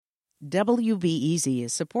WBEZ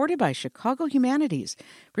is supported by Chicago Humanities,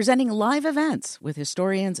 presenting live events with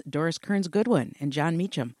historians Doris Kearns-Goodwin and John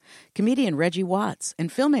Meacham, comedian Reggie Watts, and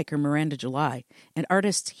filmmaker Miranda July, and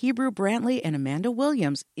artists Hebrew Brantley and Amanda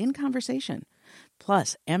Williams in conversation.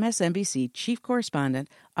 Plus, MSNBC chief correspondent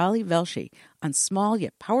Ali Velshi on small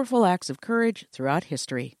yet powerful acts of courage throughout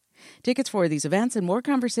history. Tickets for these events and more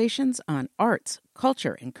conversations on arts,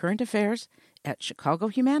 culture, and current affairs at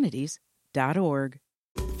chicagohumanities.org.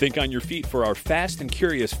 Think on your feet for our Fast and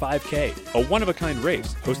Curious 5K, a one-of-a-kind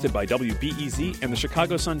race hosted by WBEZ and the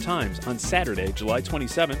Chicago Sun-Times on Saturday, July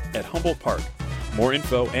 27th at Humboldt Park. More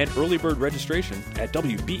info and early bird registration at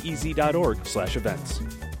wbez.org/events.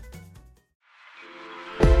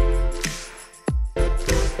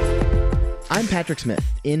 I'm Patrick Smith,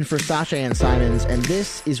 in for Sasha Ann Simons, and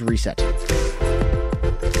this is Reset.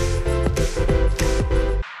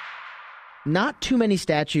 Not too many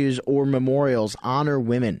statues or memorials honor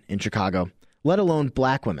women in Chicago, let alone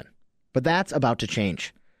black women. But that's about to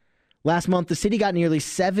change. Last month, the city got nearly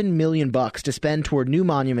 $7 million to spend toward new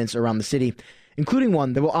monuments around the city, including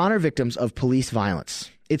one that will honor victims of police violence.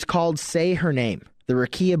 It's called Say Her Name, the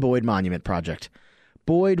Rekia Boyd Monument Project.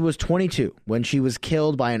 Boyd was 22 when she was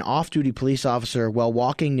killed by an off-duty police officer while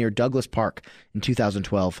walking near Douglas Park in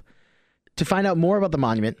 2012. To find out more about the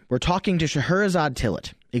monument, we're talking to Scheherazade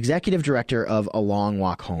Tillet, executive director of A Long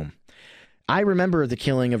Walk Home. I remember the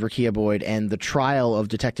killing of Rekia Boyd and the trial of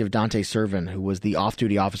Detective Dante Servin, who was the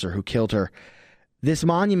off-duty officer who killed her. This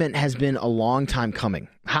monument has been a long time coming.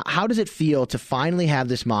 How does it feel to finally have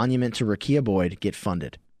this monument to Rekia Boyd get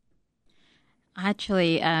funded?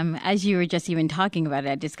 Actually, as you were just even talking about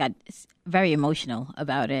it, I just got very emotional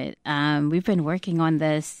about it. We've been working on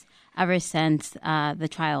this ever since the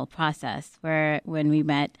trial process, when we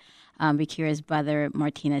met Rekia's brother,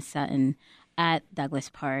 Martinez Sutton, at Douglas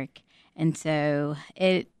Park. And so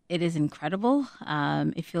it is incredible.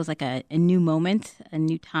 It feels like a new moment, a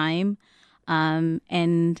new time,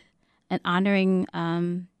 and honoring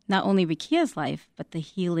not only Rekia's life, but the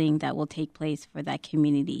healing that will take place for that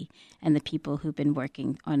community and the people who've been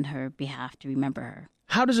working on her behalf to remember her.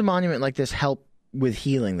 How does a monument like this help with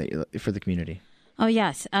healing for the community? Oh,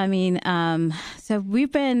 yes. I mean, so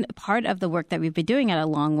we've been part of the work that we've been doing at A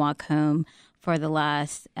Long Walk Home for the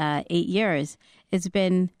last 8 years. It's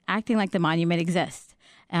been acting like the monument exists.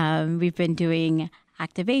 We've been doing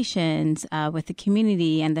activations with the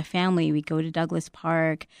community and the family. We go to Douglas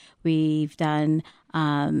Park. We've done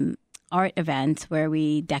art events where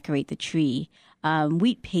we decorate the tree,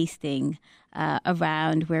 wheat pasting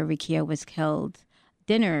around where Rekia was killed,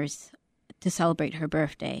 dinners to celebrate her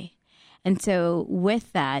birthday. And so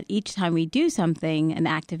with that, each time we do something, an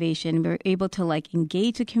activation, we're able to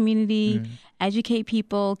engage the community, educate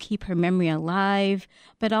people, keep her memory alive,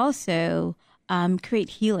 but also create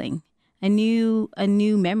healing. A new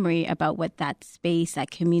memory about what that space,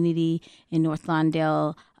 that community in North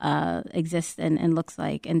Lawndale exists and looks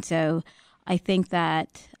like. And so I think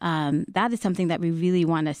that that is something that we really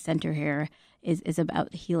want to center here is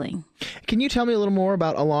about healing. Can you tell me a little more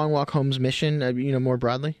about A Long Walk Home's mission, more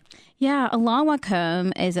broadly? Yeah, A Long Walk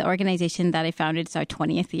Home is an organization that I founded. It's our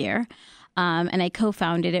 20th year. And I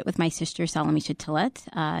co-founded it with my sister, Scheherazade Tillet,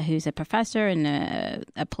 who's a professor and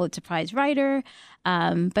a Pulitzer Prize writer,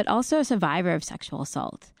 but also a survivor of sexual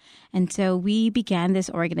assault. And so we began this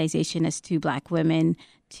organization as two Black women,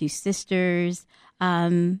 two sisters,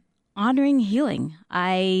 honoring healing.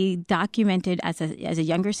 I documented as a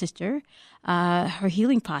younger sister her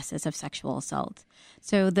healing process of sexual assault.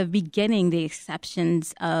 So the beginning, the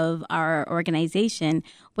exceptions of our organization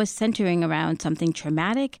was centering around something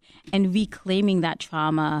traumatic and reclaiming that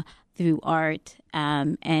trauma through art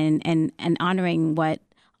and honoring what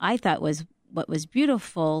I thought was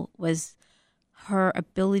beautiful was her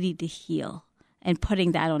ability to heal and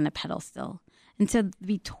putting that on a pedestal. And so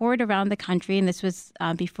we toured around the country, and this was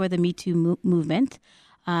before the Me Too movement,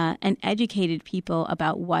 and educated people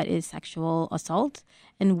about what is sexual assault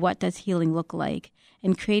and what does healing look like,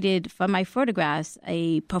 and created from my photographs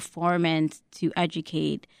a performance to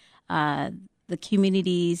educate the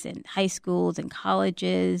communities and high schools and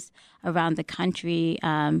colleges around the country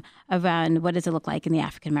around what does it look like in the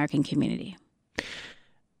African American community.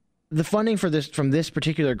 The funding for this from this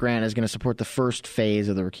particular grant is going to support the first phase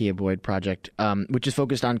of the Rekia Boyd Project, which is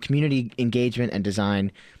focused on community engagement and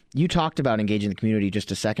design. You talked about engaging the community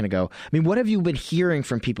just a second ago. I mean, what have you been hearing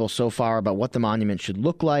from people so far about what the monument should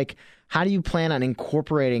look like? How do you plan on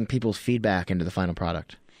incorporating people's feedback into the final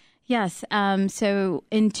product? Yes. So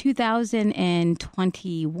in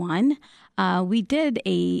 2021,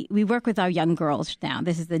 we work with our young girls now.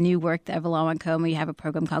 This is the new work of A Long Walk Home. We have a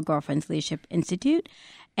program called Girlfriends Leadership Institute.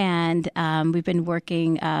 And we've been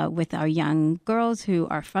working with our young girls who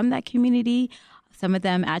are from that community. Some of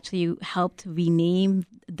them actually helped rename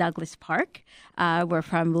Douglas Park. We're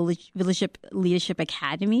from Leadership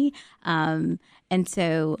Academy. And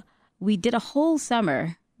so we did a whole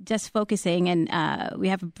summer just focusing, and we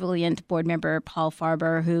have a brilliant board member, Paul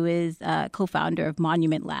Farber, who is co-founder of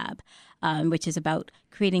Monument Lab, which is about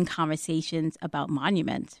creating conversations about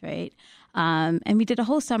monuments, right? And we did a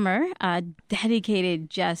whole summer dedicated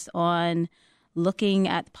just on looking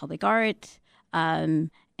at public art and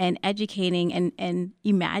educating and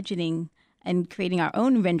imagining and creating our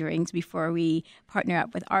own renderings before we partner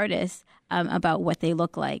up with artists about what they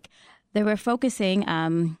look like. They were focusing,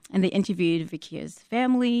 and they interviewed Rekia's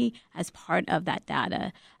family as part of that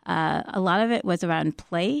data. A lot of it was around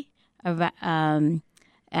play,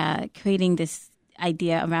 creating this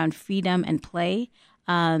idea around freedom and play.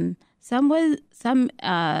 Some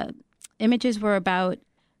images were about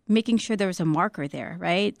making sure there was a marker there,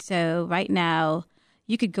 right? So right now,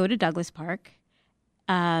 you could go to Douglas Park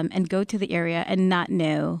and go to the area and not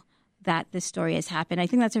know that this story has happened. I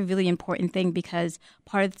think that's a really important thing because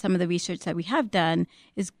part of some of the research that we have done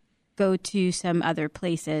is go to some other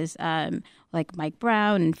places like Mike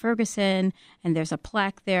Brown and Ferguson, and there's a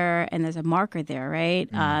plaque there and there's a marker there, right,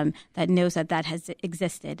 that knows that has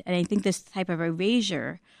existed. And I think this type of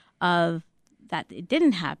erasure of that it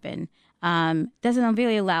didn't happen doesn't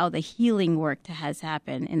really allow the healing work to has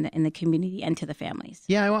happened in the community and to the families.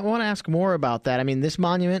 Yeah, I want to ask more about that. I mean, this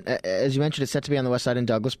monument, as you mentioned, it's set to be on the west side in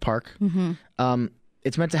Douglas Park. Mm-hmm.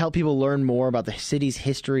 It's meant to help people learn more about the city's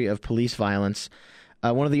history of police violence.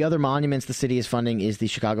 One of the other monuments the city is funding is the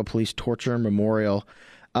Chicago Police Torture Memorial.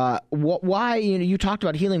 Why, you talked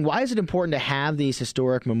about healing. Why is it important to have these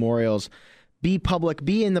historic memorials be public,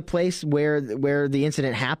 be in the place where the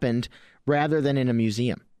incident happened, rather than in a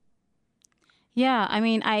museum? Yeah, I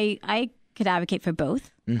mean, I could advocate for both.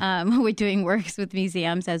 We're doing works with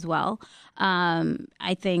museums as well.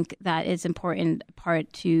 I think that is important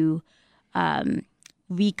part to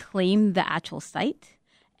reclaim the actual site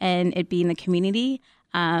and it be in the community.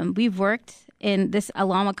 We've worked in this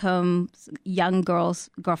Alamakum Young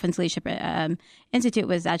Girlfriends Leadership Institute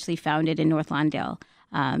was actually founded in North Lawndale.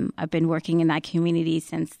 I've been working in that community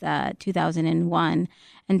since 2001.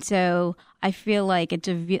 And so I feel like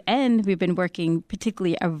and we've been working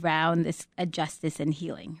particularly around this justice and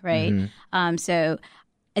healing, right? Mm-hmm. So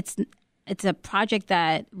it's a project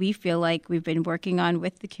that we feel like we've been working on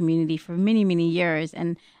with the community for many, many years.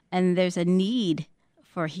 And there's a need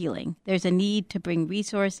for healing. There's a need to bring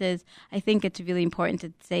resources. I think it's really important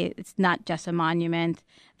to say it's not just a monument.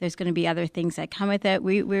 There's going to be other things that come with it.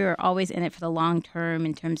 We're always in it for the long term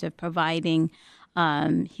in terms of providing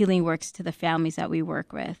healing works to the families that we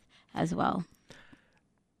work with as well.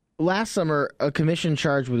 Last summer, a commission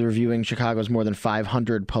charged with reviewing Chicago's more than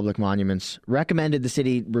 500 public monuments recommended the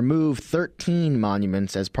city remove 13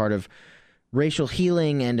 monuments as part of racial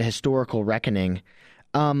healing and a historical reckoning.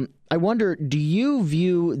 I wonder, do you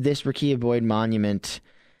view this Rekia Boyd monument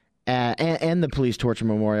and the police torture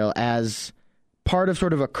memorial as part of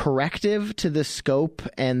sort of a corrective to the scope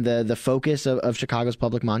and the focus of Chicago's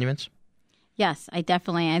public monuments? Yes, I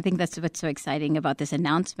think that's what's so exciting about this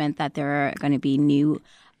announcement, that there are going to be new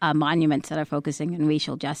monuments that are focusing on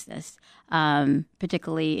racial justice,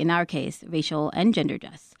 particularly in our case, racial and gender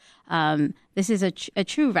justice. This is a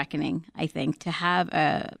true reckoning, I think, to have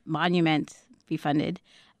a monument be funded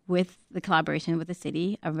with the collaboration with the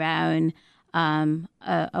city around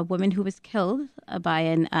a woman who was killed by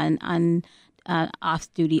an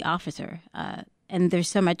off-duty officer. And there's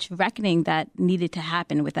so much reckoning that needed to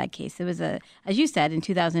happen with that case. It was, as you said, in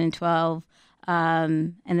 2012,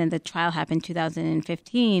 and then the trial happened in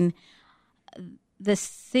 2015. The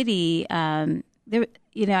city, I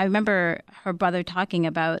remember her brother talking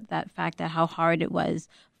about that fact that how hard it was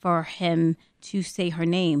for him to say her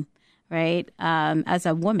name, right? As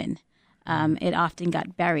a woman, it often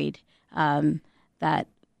got buried that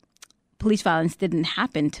police violence didn't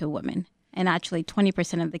happen to women. And actually,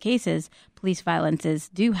 20% of the cases, police violences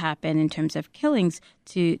do happen in terms of killings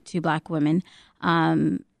to Black women,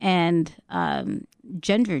 and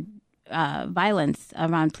gender violence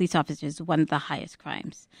around police officers is one of the highest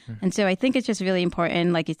crimes. Mm-hmm. And so I think it's just really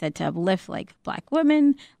important, like you said, to uplift like Black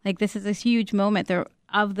women. Like this is a huge moment.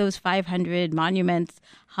 Of those 500 monuments,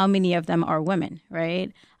 how many of them are women,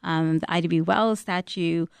 right? The Ida B. Wells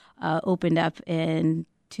statue opened up in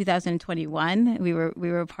 2021. We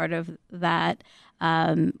were part of that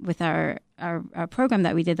with our program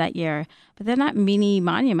that we did that year. But they're not mini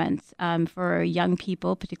monuments for young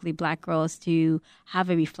people, particularly Black girls, to have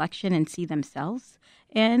a reflection and see themselves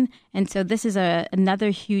in. And so this is another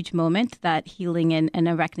huge moment that healing and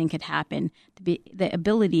a reckoning could happen, to be the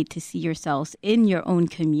ability to see yourselves in your own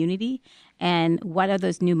community, and what are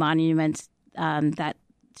those new monuments that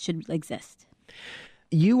should exist.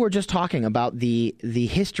 You were just talking about the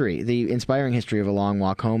history, the inspiring history of A Long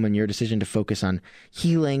Walk Home, and your decision to focus on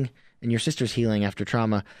healing and your sister's healing after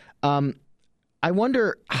trauma. I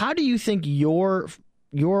wonder, how do you think your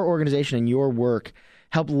organization and your work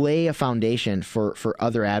help lay a foundation for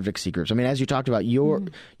other advocacy groups? I mean, as you talked about,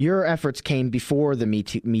 your efforts came before the Me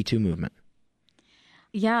Too movement.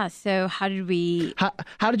 Yeah. So how did we?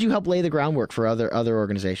 How did you help lay the groundwork for other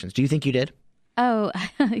organizations? Do you think you did? Oh,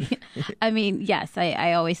 I mean, yes.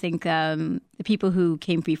 I always think the people who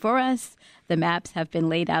came before us, the maps have been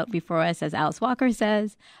laid out before us, as Alice Walker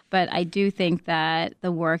says. But I do think that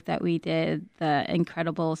the work that we did, the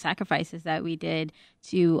incredible sacrifices that we did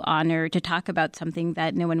to talk about something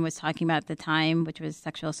that no one was talking about at the time, which was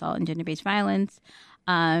sexual assault and gender-based violence,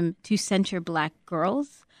 to center Black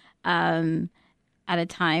girls at a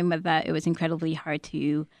time that it was incredibly hard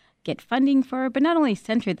to get funding for, but not only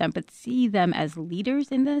center them, but see them as leaders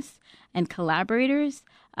in this and collaborators,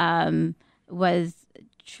 was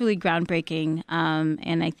truly groundbreaking.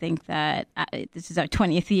 And I think that this is our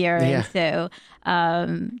 20th year. Yeah. And so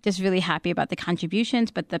just really happy about the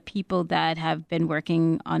contributions, but the people that have been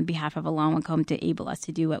working on behalf of A Long Walk Home to enable us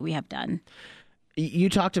to do what we have done. You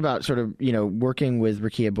talked about sort of, working with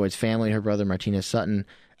Rekia Boyd's family, her brother Martina Sutton.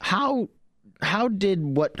 How did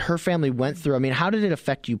what her family went through, I mean, how did it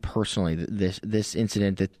affect you personally, this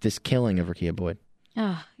incident, this killing of Rekia Boyd?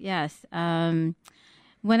 Oh, yes.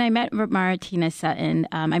 When I met Martina Sutton,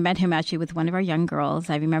 I met him actually with one of our young girls.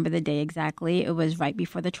 I remember the day exactly. It was right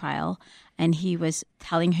before the trial. And he was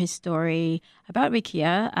telling his story about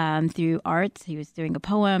Rekia through arts. He was doing a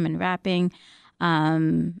poem and rapping.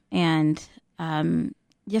 And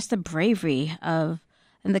just the bravery and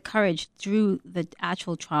the courage through the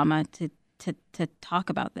actual trauma to talk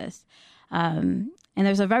about this. And there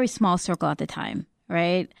was a very small circle at the time,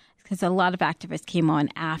 right? Because a lot of activists came on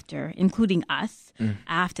after, including us,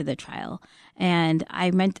 after the trial. And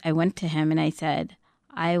I went to him and I said,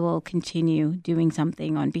 I will continue doing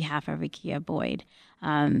something on behalf of Rekia Boyd.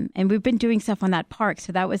 And we've been doing stuff on that park.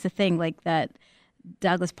 So that was the thing, like that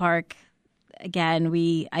Douglas Park, again,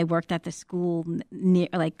 I worked at the school near,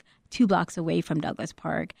 like 2 blocks away from Douglas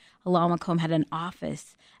Park. A Long Walk Home had an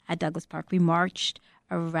office at Douglas Park. We marched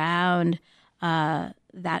around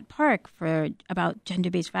that park about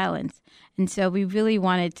gender-based violence. And so we really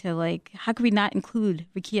wanted to, how could we not include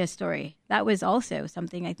Rekia's story? That was also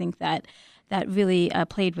something I think that really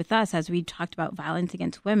played with us as we talked about violence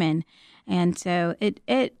against women. And so it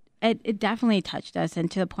definitely touched us,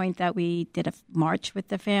 and to the point that we did a march with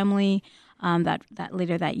the family that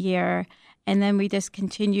later that year. And then we just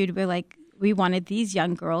continued. We wanted these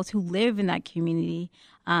young girls who live in that community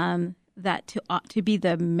that to be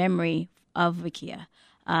the memory of Rekia,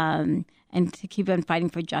 and to keep on fighting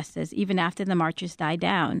for justice even after the marches die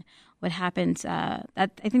down. What happens? I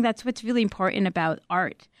think that's what's really important about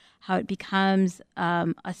art, how it becomes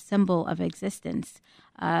a symbol of existence.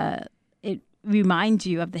 It reminds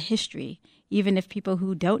you of the history, even if people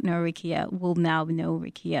who don't know Rekia will now know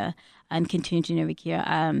Rekia and continue to know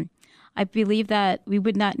Rekia. I believe that we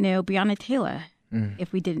would not know Breonna Taylor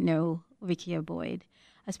if we didn't know Rekia Boyd,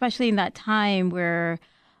 especially in that time where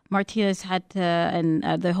Martinez had to, and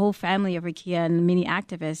the whole family of Rekia and many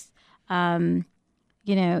activists,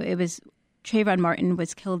 it was Trayvon Martin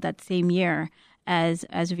was killed that same year as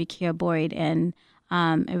Rekia Boyd, and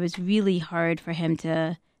it was really hard for him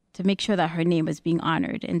to make sure that her name was being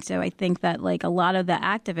honored. And so I think that a lot of the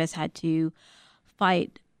activists had to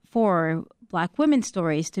fight for Black women's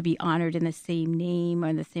stories to be honored in the same name or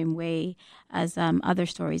in the same way as other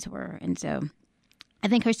stories were. And so I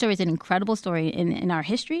think her story is an incredible story in our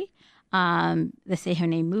history, the Say Her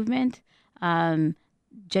Name movement,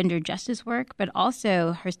 gender justice work, but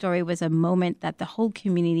also her story was a moment that the whole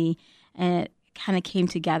community kind of came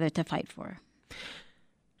together to fight for.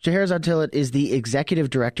 Scheherazade Tillet is the executive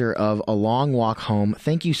director of A Long Walk Home.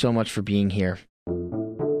 Thank you so much for being here.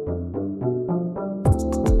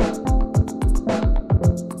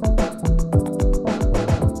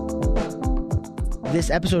 This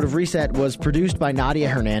episode of Reset was produced by Nadia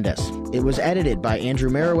Hernandez. It was edited by Andrew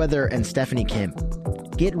Merriweather and Stephanie Kim.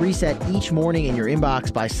 Get Reset each morning in your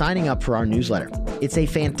inbox by signing up for our newsletter. It's a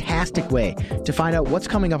fantastic way to find out what's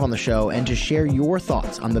coming up on the show and to share your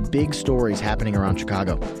thoughts on the big stories happening around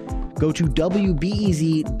Chicago. Go to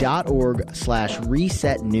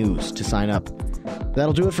wbez.org/reset news to sign up.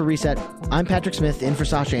 That'll do it for Reset. I'm Patrick Smith, in for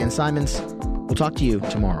Sasha Ann Simons. We'll talk to you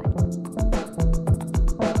tomorrow.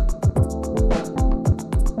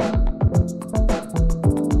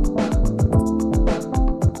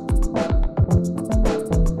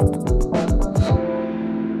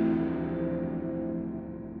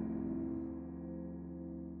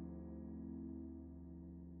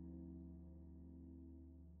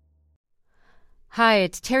 Hi,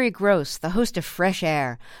 it's Terry Gross, the host of Fresh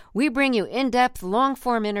Air. We bring you in-depth,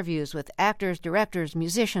 long-form interviews with actors, directors,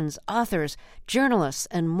 musicians, authors, journalists,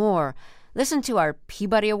 and more. Listen to our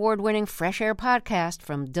Peabody Award-winning Fresh Air podcast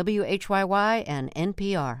from WHYY and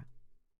NPR.